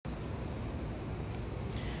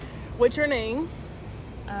What's your name?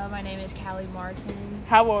 My name is Cali Martin.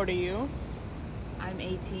 How old are you? I'm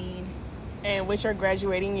 18. And what's your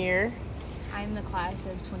graduating year? I'm the class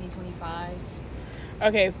of 2025.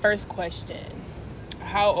 Okay, first question.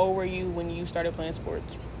 How old were you when you started playing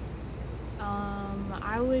sports?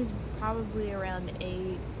 I was probably around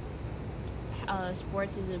 8.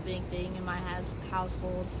 Sports is a big thing in my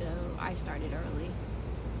household, so I started early.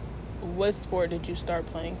 What sport did you start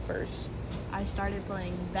playing first? I started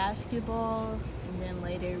playing basketball and then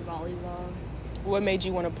later volleyball. What made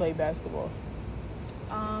you want to play basketball?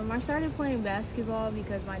 I started playing basketball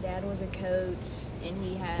because my dad was a coach and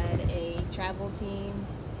he had a travel team.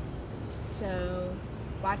 So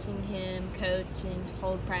watching him coach and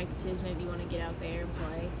hold practices made me want to get out there and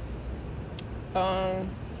play.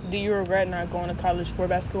 Do you regret not going to college for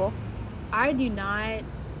basketball? I do not.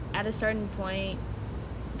 At a certain point,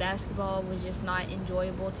 basketball was just not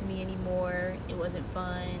enjoyable to me anymore. It wasn't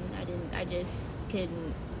fun. I just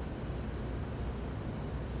couldn't.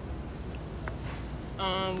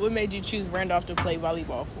 What made you choose Randolph to play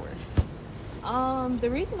volleyball for? The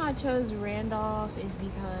reason I chose Randolph is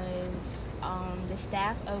because the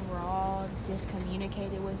staff overall just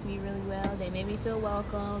communicated with me really well. They made me feel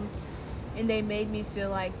welcome, and they made me feel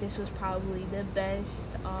like this was probably the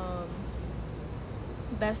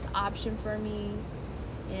best option for me.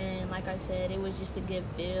 And like I said, it was just a good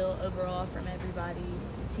feel overall from everybody,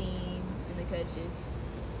 the team and the coaches.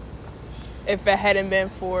 If it hadn't been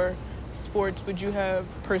for sports, would you have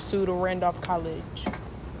pursued a Randolph College?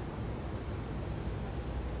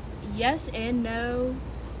 Yes and no.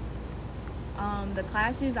 The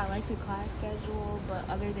classes, I like the class schedule, but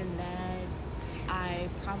other than that, I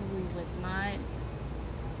probably would not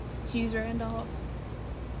choose Randolph.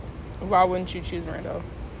 Why wouldn't you choose Randolph?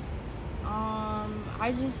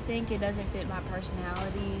 I just think it doesn't fit my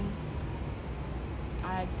personality.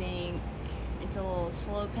 I think it's a little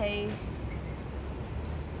slow paced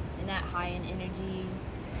and not high in energy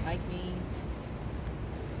like me.